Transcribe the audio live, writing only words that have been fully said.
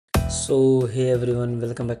So hey everyone,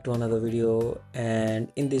 welcome back to another video, and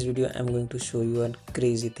in this video I'm going to show you a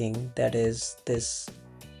crazy thing, that is this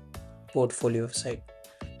portfolio website.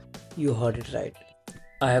 You heard it right.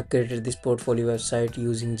 I have created this portfolio website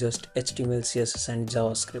using just HTML, CSS and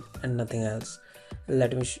JavaScript and nothing else.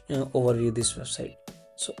 Let me overview this website.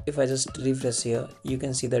 So if I just refresh here, you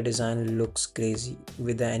can see the design looks crazy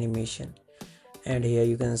with the animation, and here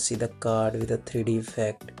you can see the card with a 3D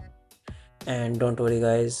effect. And don't worry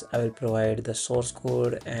guys, I will provide the source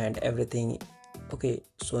code and everything. Okay,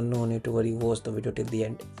 so no need to worry, watch the video till the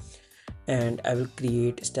end, and I will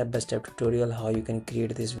create step-by-step tutorial how you can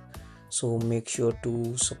create this. So make sure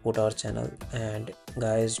to support our channel, and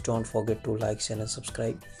guys don't forget to like, share and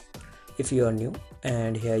subscribe if you are new.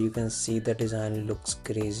 And here you can see the design looks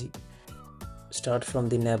crazy. Start from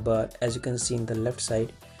the navbar. As you can see in the left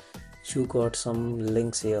side, you got some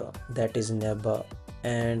links here, that is navbar,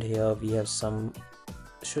 and here we have some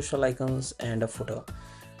social icons and a footer.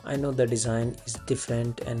 I know the design is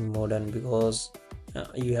different and modern because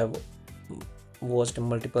you have watched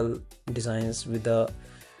multiple designs with the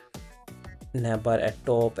navbar at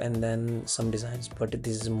top and then some designs, but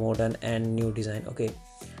this is modern and new design. Okay,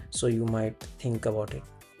 so you might think about it.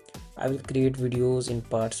 I will create videos in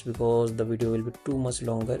parts because the video will be too much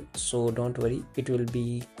longer, so don't worry, it will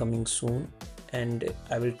be coming soon and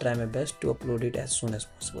I will try my best to upload it as soon as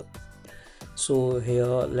possible. So here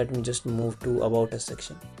let me just move to about us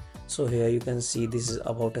section. So here you can see this is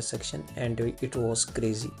about us section and it was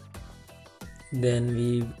crazy. Then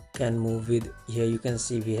we can move with, here you can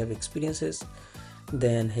see we have experiences.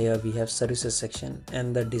 Then here we have services section,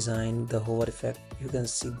 and the design, the hover effect, you can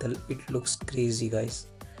see it looks crazy guys.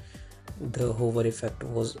 The hover effect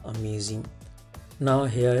was amazing. Now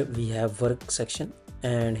here we have work section,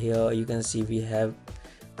 and here you can see we have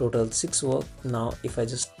total 6 work. Now if I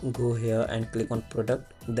just go here and click on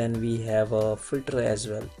product, then we have a filter as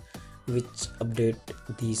well which update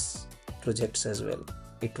these projects as well.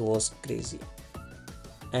 It was crazy.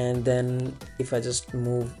 And then if I just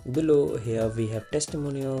move below, here we have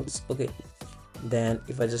testimonials. Okay, then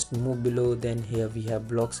if I just move below, then here we have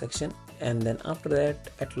blog section, and then after that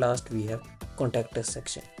at last we have contact us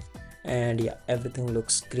section. And yeah, everything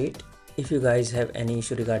looks great. If you guys have any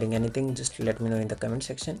issue regarding anything, just let me know in the comment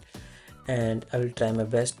section and I will try my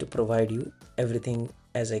best to provide you everything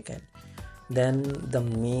as I can. Then the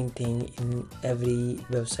main thing in every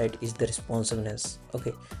website is the responsiveness.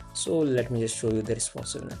 Okay, so let me just show you the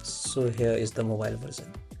responsiveness. So here is the mobile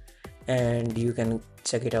version, and you can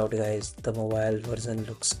check it out guys. The mobile version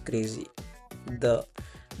looks crazy. The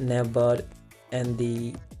navbar and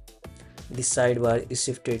the sidebar is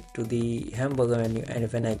shifted to the hamburger menu,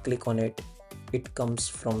 and when I click on it, it comes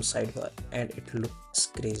from sidebar and it looks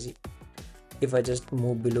crazy. If I just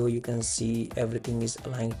move below, you can see everything is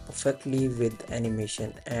aligned perfectly with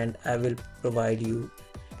animation, and I will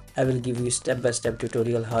give you step-by-step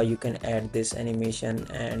tutorial how you can add this animation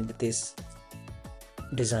and this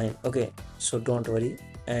design. Okay, so don't worry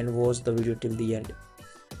and watch the video till the end.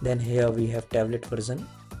 Then here we have tablet version.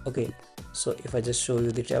 Okay, so if I just show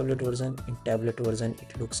you the tablet version, in tablet version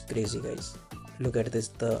it looks crazy guys. Look at this,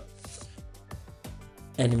 the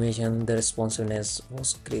animation, the responsiveness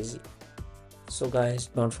was crazy. So guys,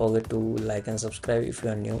 don't forget to like and subscribe if you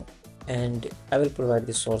are new, and I will provide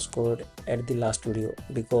the source code at the last video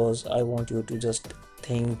because I want you to just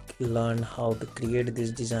learn how to create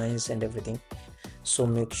these designs and everything. So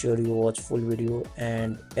make sure you watch full video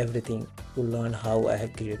and everything to learn how I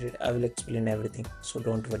have created. I will explain everything, so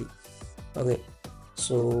don't worry. Okay,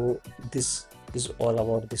 so this is all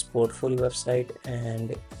about this portfolio website,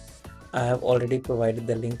 and I have already provided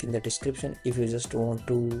the link in the description if you just want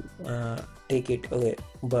to take it. Okay,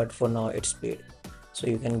 but for now it's paid, so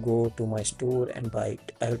you can go to my store and buy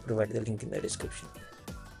it. I will provide the link in the description.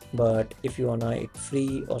 But if you wanna it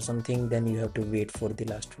free or something, then you have to wait for the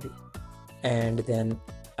last video, and then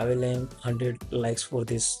I will aim 100 likes for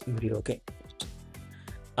this video. Okay,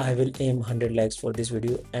 I will aim 100 likes for this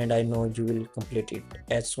video, and I know you will complete it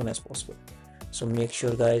as soon as possible. So make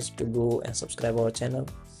sure guys to go and subscribe our channel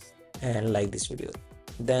and like this video.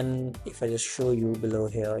 Then if I just show you below,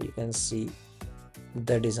 here you can see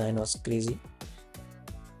the design was crazy.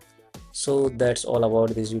 So that's all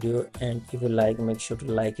about this video, and if you like, make sure to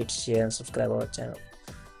like it, share and subscribe our channel.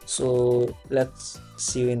 So let's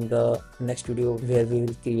see you in the next video where we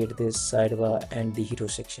will create this sidebar and the hero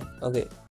section. Okay.